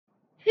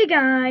Hey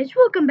guys,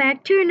 welcome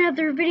back to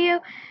another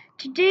video.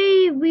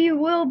 Today we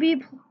will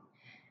be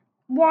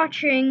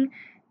watching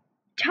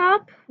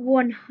top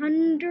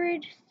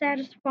 100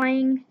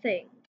 satisfying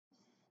things.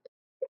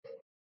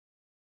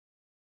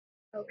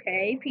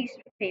 Okay, piece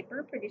of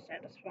paper, pretty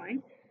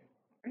satisfying.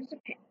 Where's the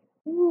pen?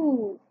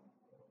 Ooh,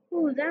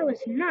 that was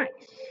nice.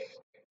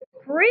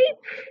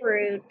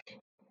 Grapefruit.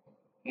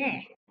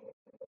 Eh.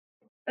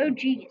 Oh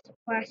geez,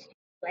 plastic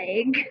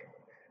leg.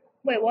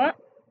 Wait, what?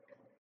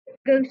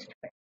 Ghost.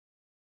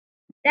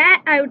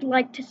 That I would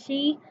like to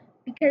see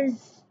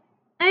because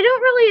I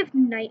don't really have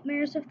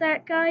nightmares of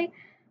that guy,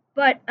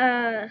 but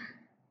I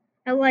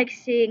like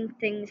seeing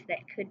things that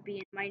could be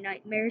in my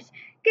nightmares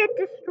get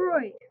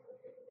destroyed.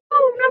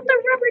 Oh, not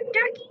the rubber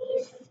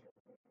duckies!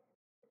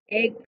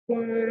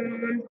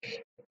 Eggplant.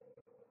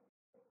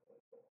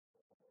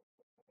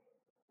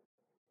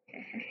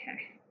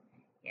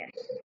 Yes.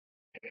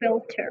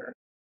 Filter.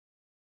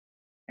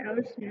 That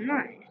was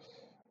nice.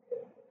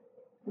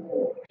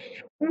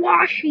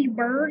 Squashy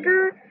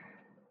burger?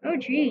 Oh,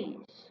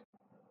 jeez.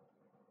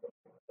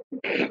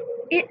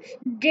 It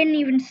didn't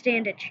even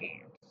stand a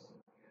chance.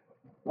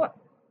 What?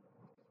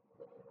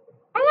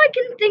 All I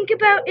can think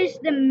about is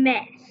the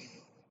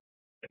mess.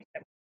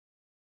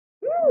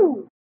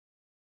 Ooh,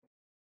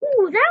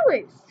 that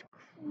was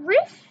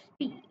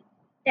crispy.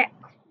 That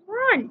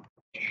crunch.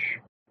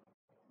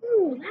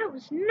 Ooh, that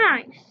was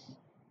nice.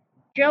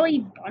 Jelly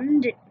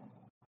bun.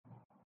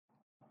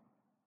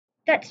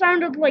 That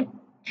sounded like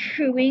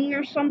chewing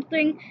or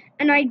something,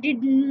 and I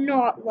did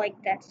not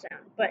like that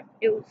sound, but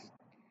it was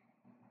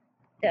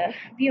the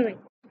viewing.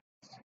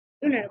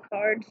 Uno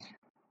cards.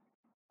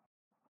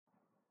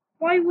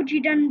 Why would you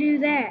done do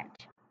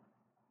that?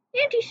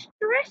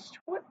 Anti-stressed?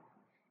 What?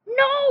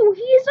 No,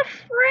 he is a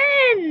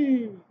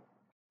friend.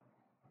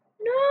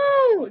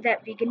 No,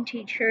 that vegan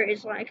teacher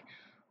is like,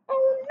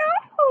 oh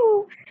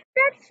no,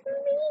 that's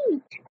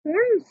meat.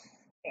 Corn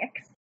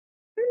sticks.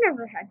 I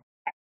never had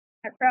that.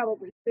 I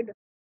probably could have.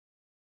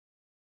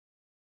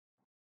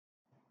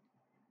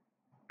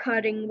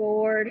 Cutting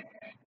board.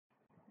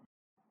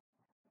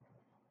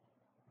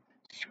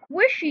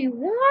 Squishy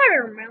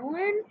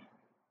watermelon?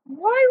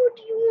 Why would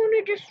you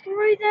want to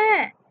destroy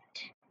that?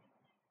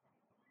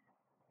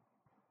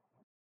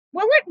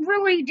 Well, it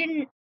really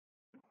didn't.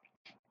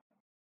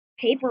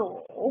 Paper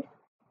roll.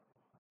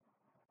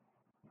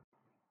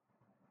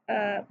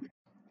 Uh,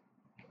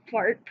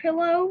 Fart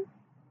pillow.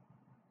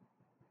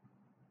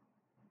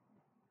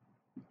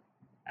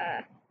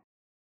 Uh,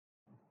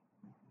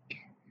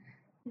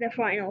 the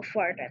final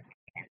fart at the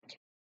end.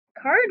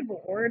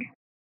 Cardboard.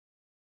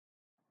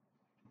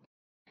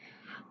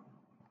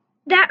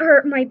 That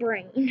hurt my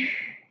brain.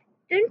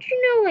 Didn't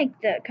you know, like,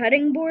 the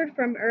cutting board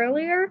from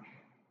earlier?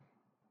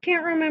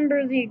 Can't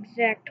remember the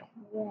exact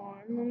one.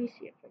 Let me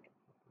see if I can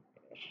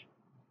finish.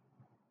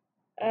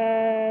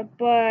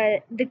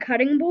 But the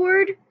cutting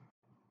board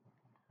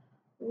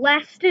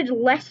lasted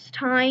less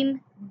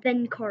time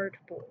than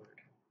cardboard.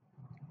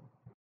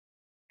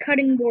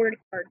 Cutting board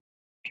card.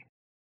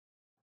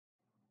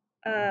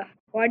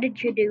 Why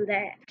did you do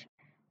that?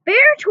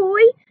 Bear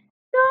toy?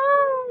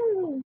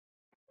 No!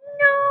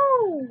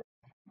 No!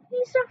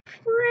 He's a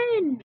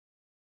friend.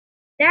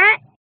 That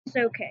is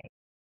okay.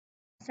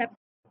 Except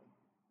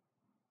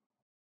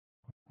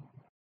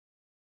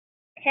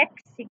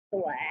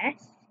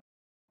plexiglass.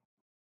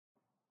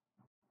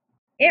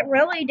 It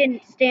really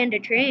didn't stand a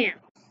chance.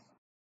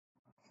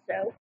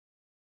 So,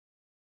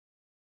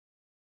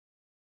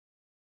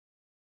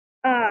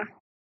 uh,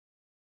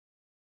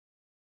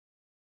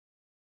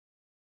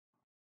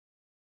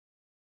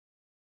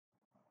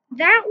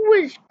 that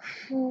was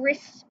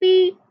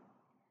crispy,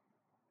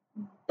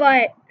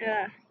 but,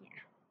 yeah,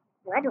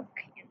 rubber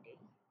candy.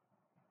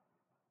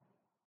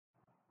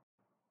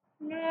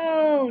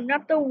 No,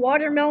 not the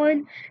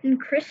watermelon and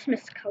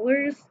Christmas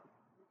colors.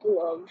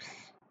 Gloves.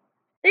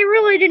 They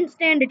really didn't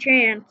stand a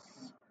chance.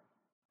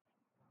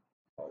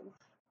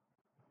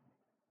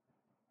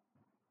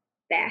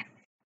 Bath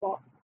bomb.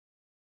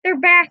 They're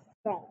bath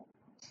bombs.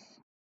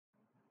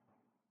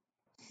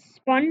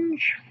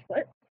 Sponge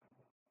foot.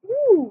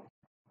 Ooh,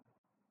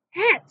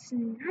 that's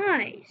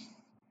nice.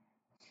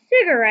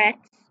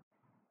 Cigarettes.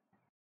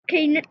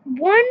 Okay,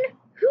 one,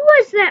 who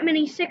has that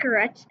many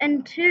cigarettes?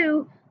 And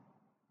two,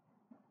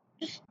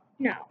 just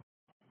no.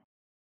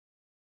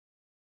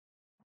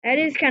 That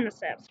is kind of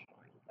satisfying,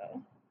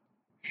 though.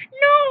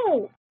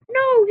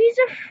 No, he's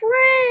a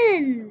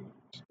friend.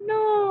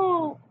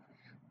 No,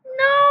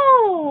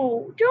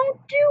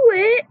 don't do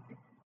it.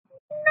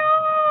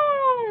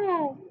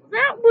 No,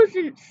 that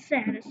wasn't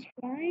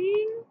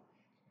satisfying.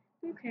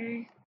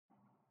 Okay.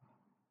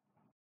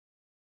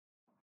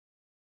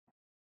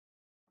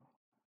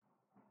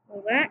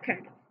 Well, that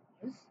kind of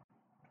was.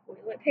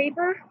 Toilet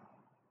paper?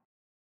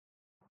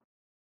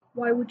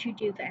 Why would you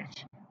do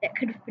that? That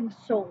could have been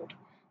sold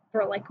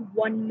for like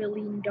 $1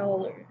 million.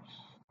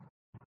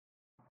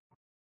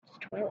 It's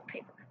toilet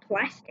paper.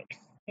 Plastic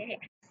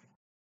sticks.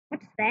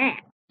 What's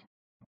that?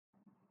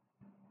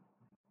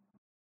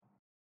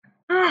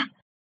 Ah,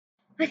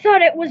 I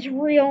thought it was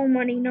real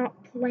money, not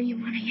play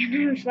money,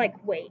 and I was like,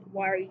 wait,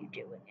 why are you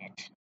doing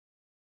it?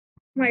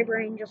 My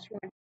brain just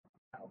went,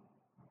 oh.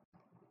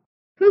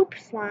 Poop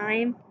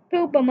slime.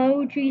 Poop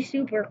emoji,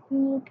 super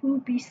cool,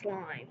 poopy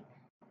slime.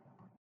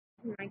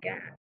 Oh my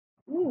god.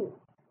 Ooh.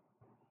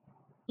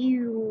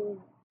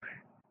 Ew.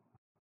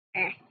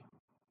 Eh.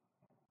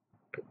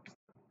 Poops.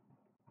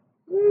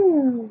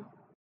 Ooh.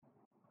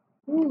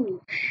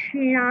 Ooh.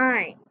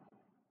 Slime.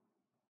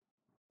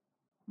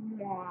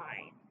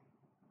 Why?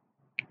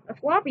 A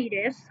floppy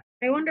disk.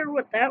 I wonder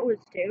what that was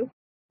to.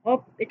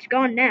 Oh, it's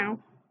gone now.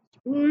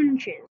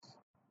 Sponges.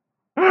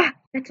 Ah,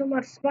 that's a lot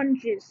of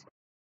sponges.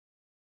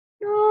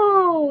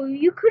 No,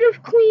 you could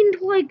have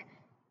cleaned like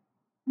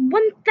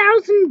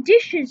 1,000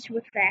 dishes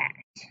with that.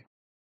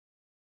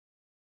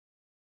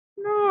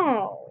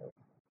 No.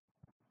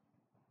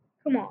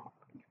 Come on.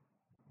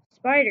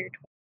 Spider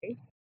toy.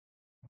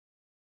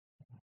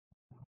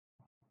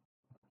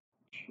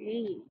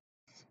 Jeez.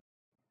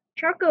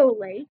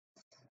 Chocolate.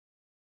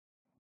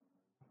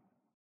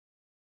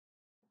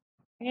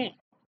 Eh.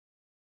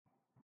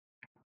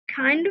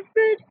 Kind of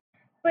good,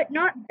 but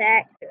not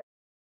that good.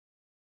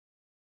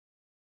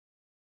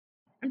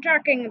 I'm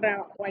talking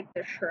about like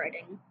the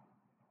shredding.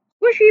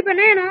 Squishy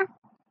banana.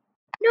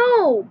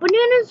 No,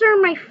 bananas are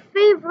my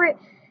favorite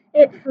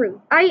fruit.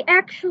 I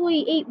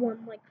actually ate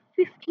one like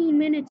 15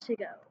 minutes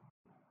ago.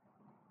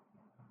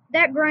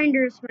 That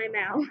grinders my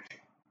mouth.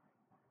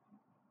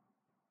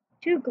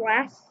 2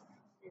 glass.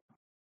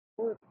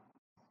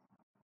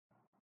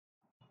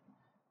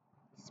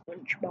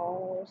 Sponge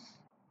balls.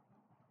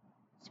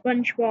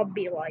 SpongeBob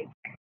be like,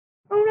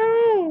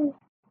 oh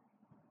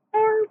no,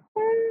 our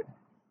phone.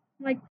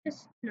 Like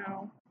just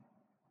no.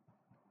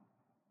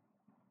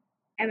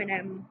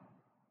 Eminem.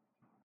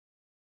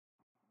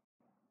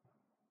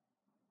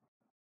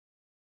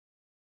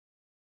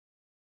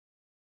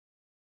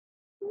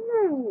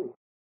 Ooh,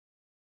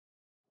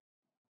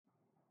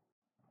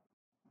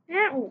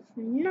 that was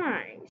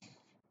nice.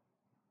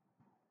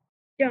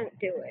 Don't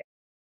do it.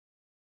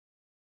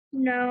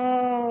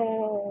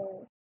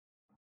 No.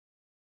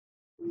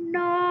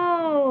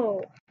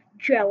 No.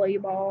 Jelly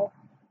ball.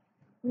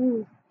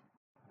 Ooh.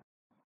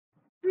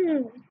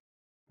 Mm.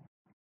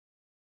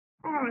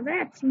 Oh,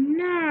 that's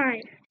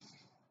nice.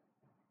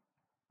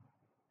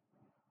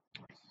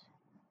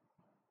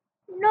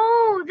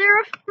 No, they're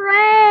a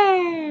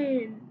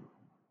friend.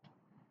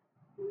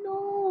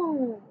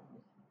 No.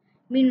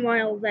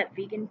 Meanwhile, that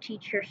vegan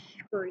teacher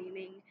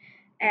screaming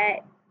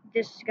at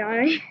this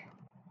guy.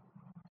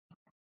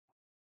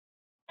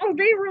 Oh,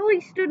 they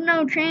really stood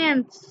no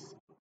chance.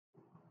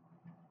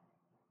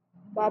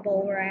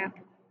 Bubble wrap.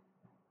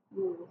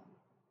 Ooh.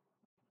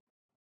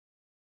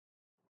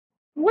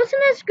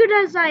 Wasn't as good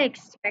as I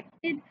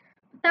expected,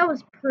 but that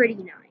was pretty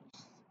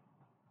nice.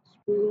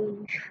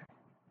 Sponge.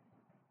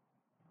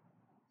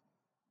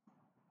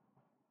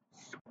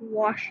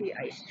 Squashy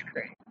ice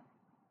cream.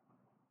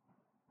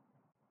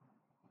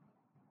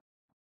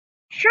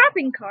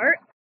 Shopping cart.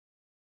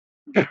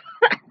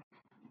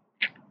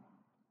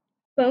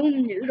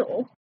 Foam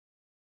noodle.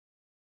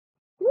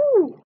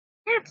 Ooh,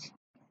 that's.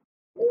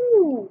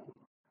 Ooh,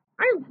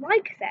 I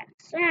like that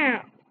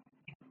sound.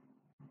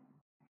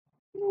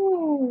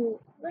 Ooh,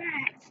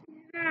 that's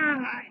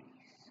nice.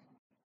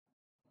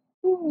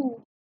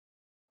 Ooh,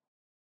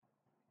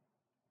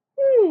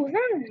 ooh,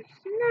 that is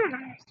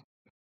nice.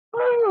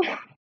 Oh,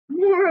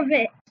 more of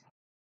it.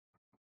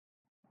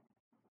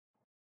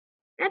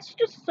 That's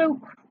just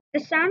so. The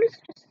sound is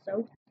just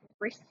so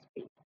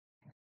crispy.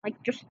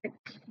 Like just the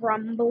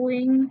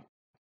crumbling.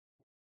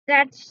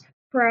 That's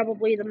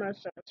probably the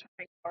most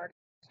satisfying part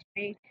to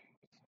me.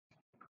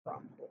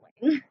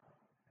 Crumbling.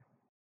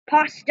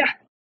 Pasta.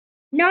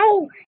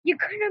 No, you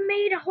could have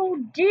made a whole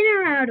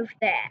dinner out of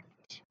that.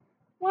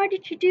 Why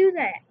did you do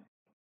that?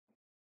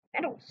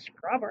 Metal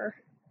scrubber.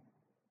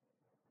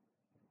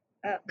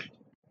 Uh,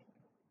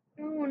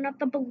 no, not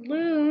the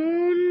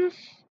balloons.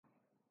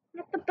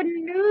 Not the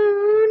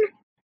balloon.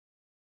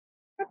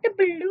 Not the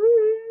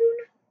balloon.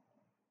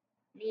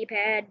 Knee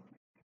pad.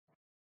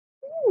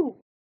 Ooh.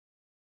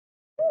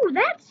 Ooh,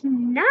 that's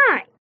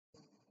nice.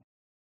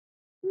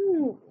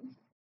 Ooh,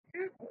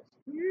 that was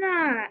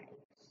nice.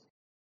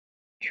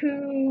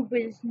 Tube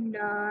is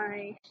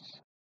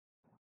nice.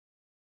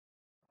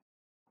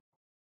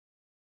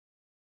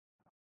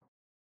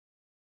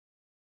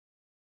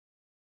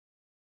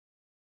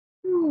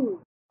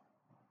 Ooh,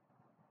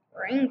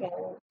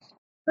 Pringles.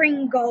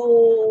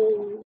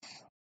 Pringles.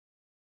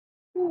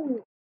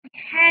 Ooh, I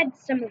had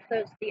some of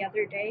those the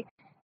other day.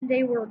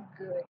 They were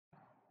good.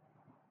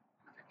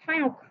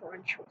 Final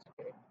Crunch was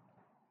good.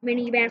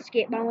 Mini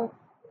basketball.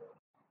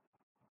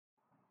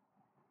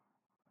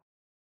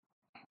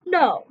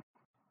 No,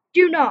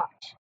 do not.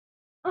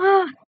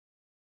 Ah,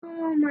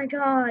 oh my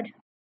god.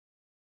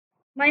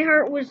 My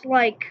heart was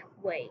like,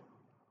 wait,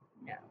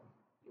 no.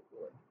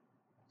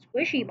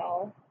 Squishy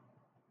ball.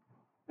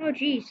 Oh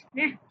jeez.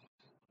 Nah.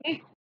 Eh.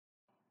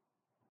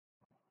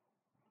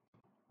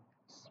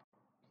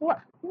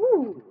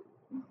 Ooh.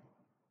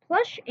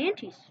 Plush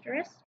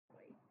anti-stress.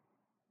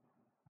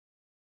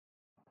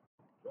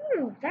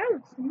 Ooh, that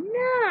was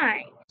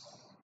nice.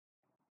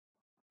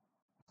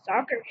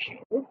 Soccer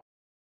shoe?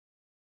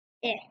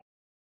 Eh.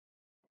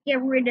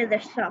 Get rid of the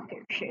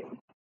soccer shoe.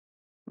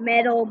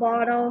 Metal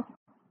bottle.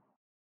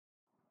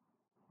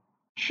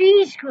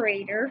 Cheese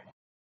grater.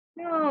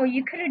 No,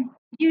 you could have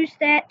used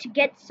that to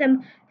get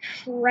some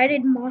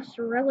shredded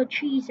mozzarella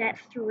cheese at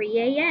 3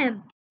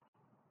 a.m.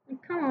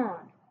 Come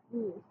on.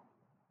 Ooh.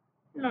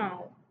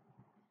 No.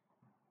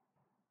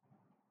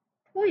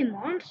 Toy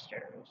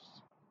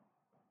monsters.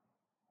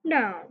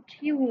 No,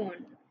 you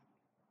wouldn't.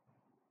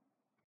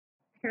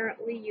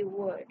 Apparently you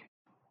would.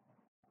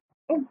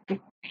 Oh,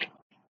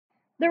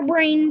 their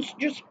brains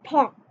just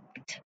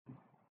popped.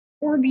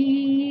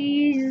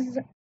 Orbeez.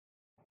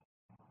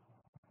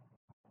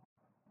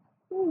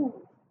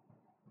 Ooh.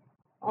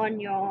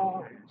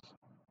 Onions.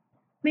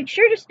 Make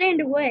sure to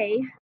stand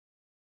away.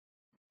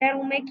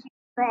 That'll make you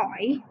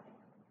cry.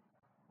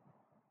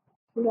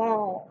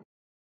 Wow.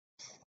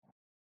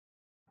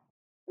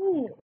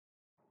 Ooh.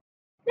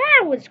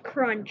 That was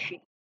crunchy.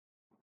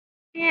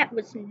 That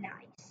was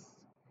nice.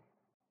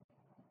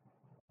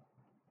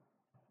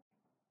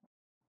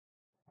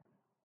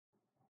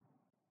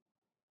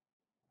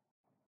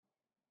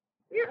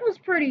 It was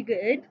pretty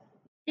good.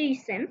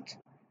 Decent.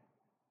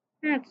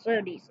 Not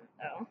so decent,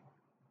 though.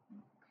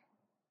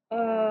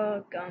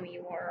 Gummy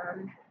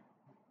worm.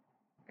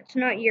 It's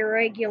not your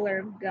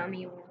regular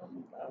gummy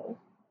worm, though.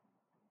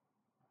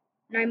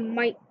 And I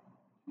might.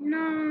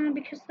 No,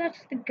 because that's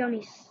the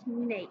gummy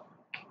snake.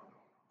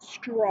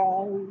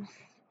 Straws.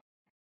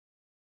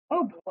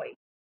 Oh boy.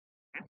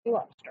 That's a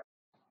lobster.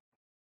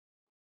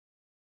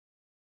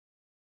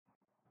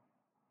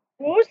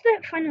 What was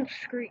that final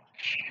screech?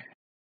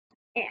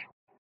 Yeah.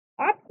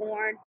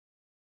 Popcorn.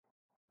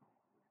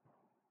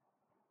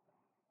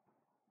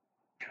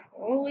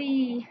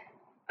 Holy.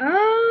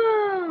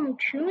 Oh,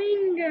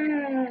 chewing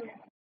gum.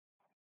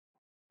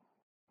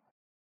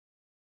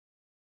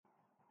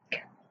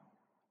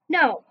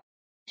 No.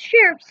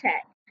 Sheriff's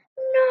hat.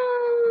 No.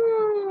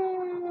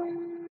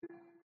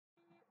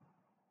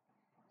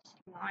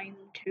 Slime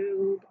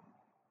tube.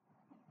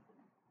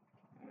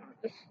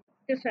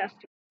 This has to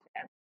be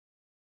sad.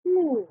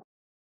 Ooh.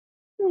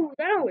 Ooh,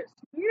 that was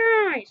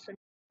nice and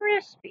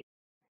crispy.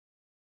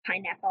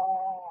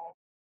 Pineapple.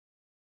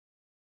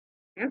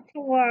 That's a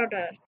lot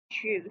of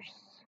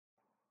juice.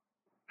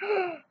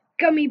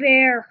 Gummy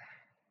bear.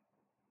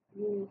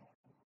 Ooh.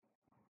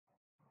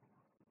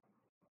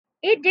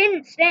 It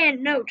didn't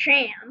stand no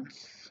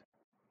chance.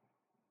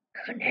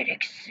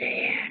 Kinetic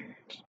sand.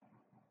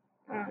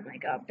 Oh my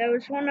god, that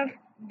was one of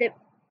the.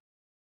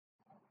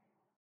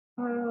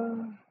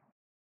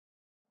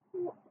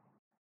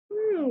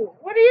 Ooh,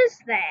 what is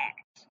that?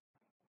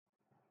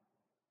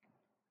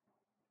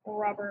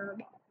 Rubber.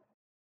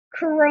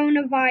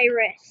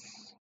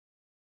 Coronavirus.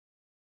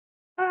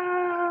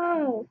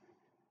 Oh,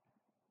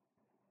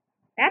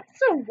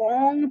 that's a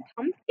long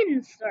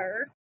pumpkin,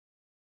 sir.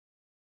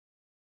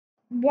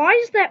 Why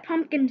is that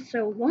pumpkin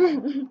so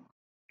long?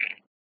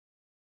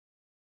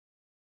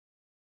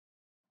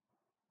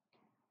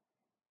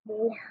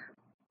 More.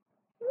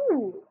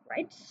 Ooh,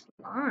 red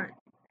slime.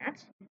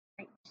 That's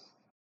nice.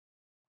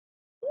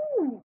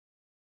 Ooh,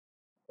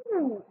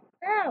 ooh,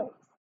 that was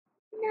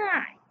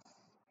nice.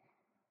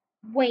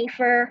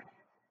 Wafer.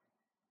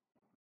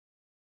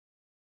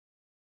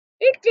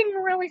 It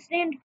didn't really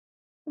stand.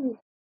 Ooh,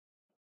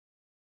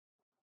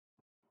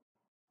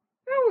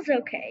 that was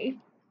okay.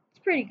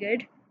 It's pretty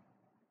good.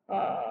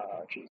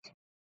 Oh, jeez.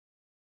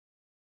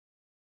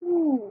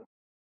 Ooh,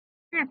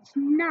 that's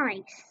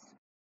nice.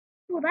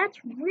 Ooh, that's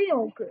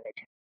real good.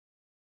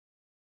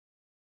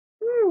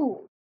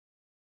 Ooh,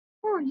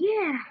 oh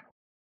yeah.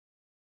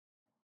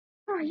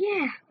 Oh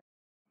yeah.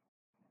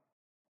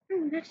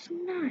 Ooh, that's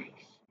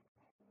nice.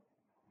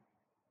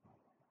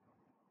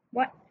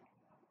 What?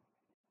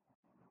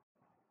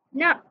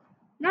 No,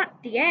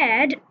 not the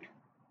ad.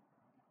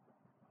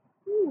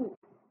 Ooh,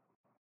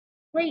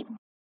 wait.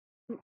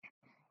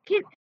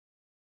 Can't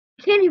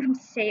can't even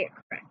say it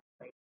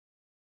correctly.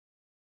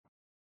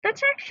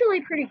 That's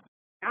actually pretty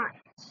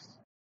nice.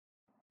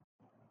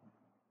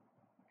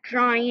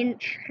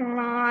 Giant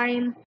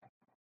slime.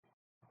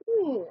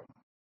 Ooh.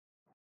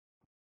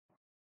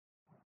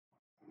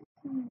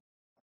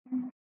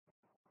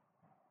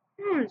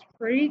 That's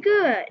pretty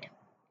good.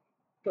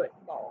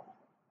 Football.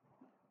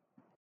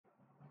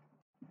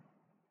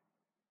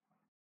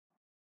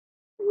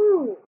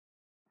 Ooh.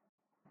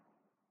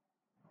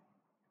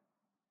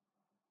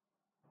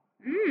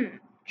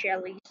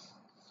 Jellies.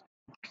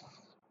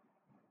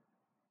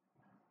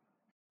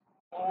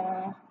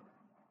 Uh,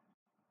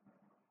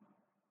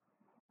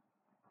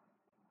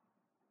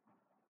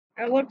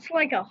 it looks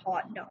like a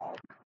hot dog.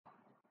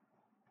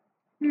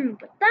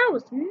 But that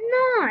was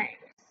nice.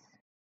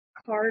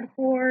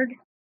 Cardboard.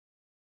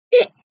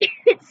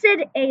 It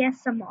said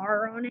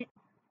ASMR on it.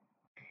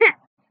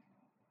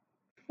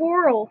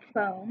 Floral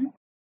foam.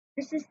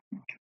 This is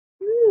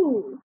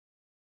ooh.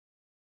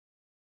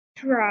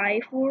 Dry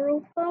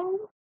floral foam.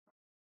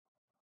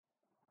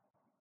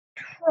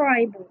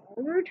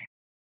 Triboard.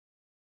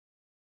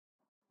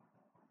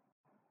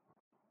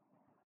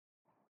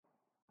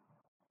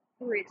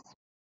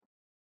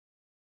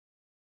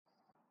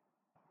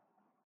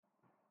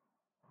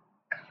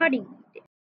 cutting